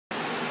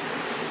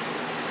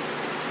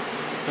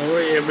Hello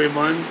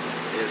everyone,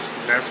 it's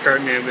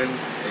Nascarnathan.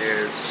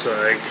 It's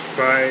like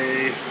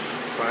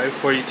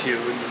 5:42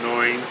 in the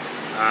morning.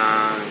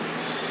 I'm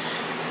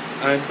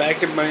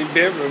back in my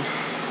bedroom.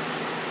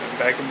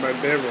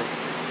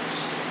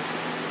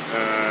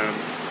 Um,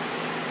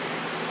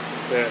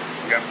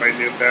 got my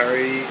new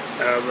battery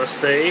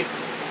last day.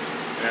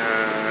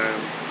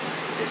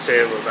 They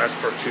say it will last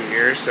for 2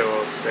 years,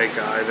 so thank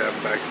God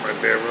I'm back in my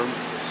bedroom.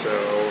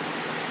 So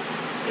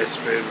it's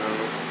been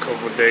a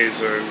couple of days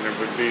I've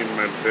never been in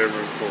my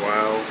bedroom for a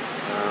while.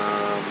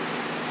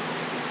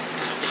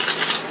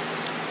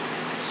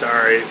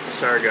 Sorry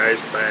guys,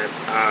 but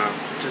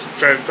just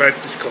trying to fight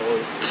this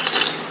cold.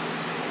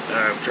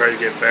 I'm trying to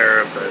get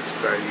better, but it's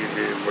not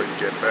easy when you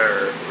get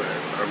better. But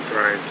I'm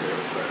trying to,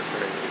 but it's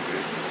not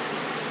easy.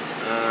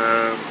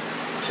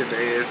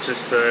 Today it's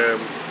just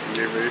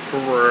get ready for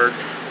work.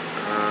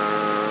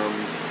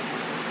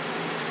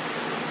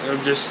 I'm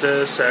just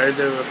sad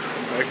to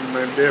I'm back in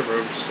my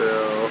bedroom,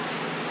 so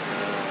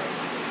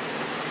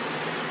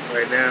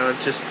right now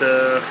it's just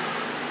I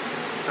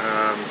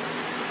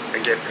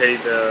get paid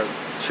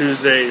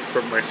Tuesday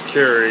for my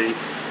security,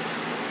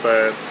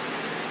 but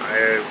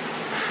I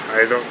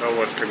don't know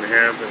what's going to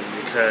happen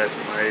because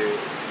my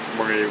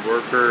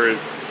worker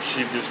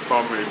she didn't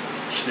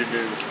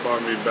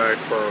spawn me back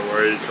for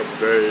a couple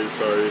days,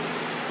 so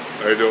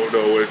I don't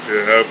know what's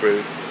going to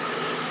happen.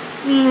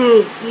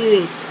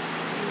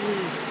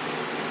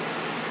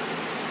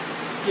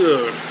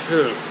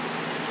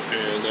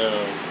 And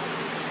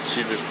she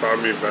just brought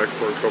me back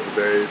for a couple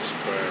days,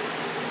 but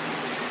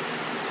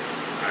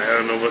I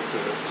don't know what to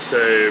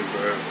say.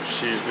 But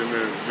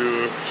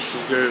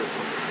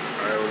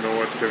I don't know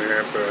what's gonna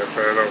happen if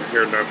I don't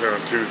hear nothing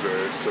on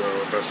Tuesday. So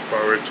that's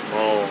probably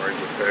tomorrow I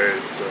get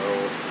paid. So,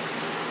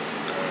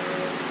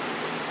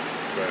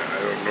 but I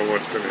don't know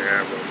what's gonna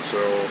happen.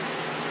 So,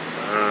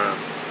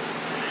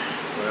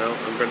 well,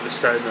 I'm gonna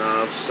sign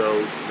off. So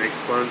make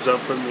thumbs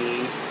up for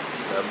me.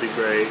 That'd be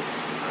great.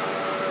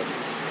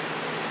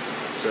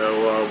 So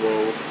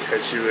we'll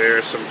catch you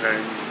there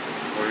sometime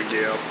when we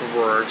get off of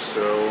work.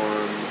 So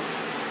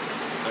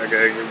I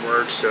gotta get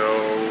work. So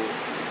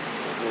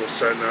we'll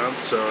sign up.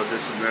 So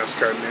this is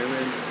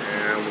Nascarnathan,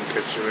 and we'll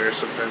catch you there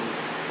sometime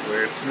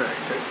later tonight.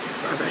 Okay?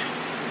 Bye bye.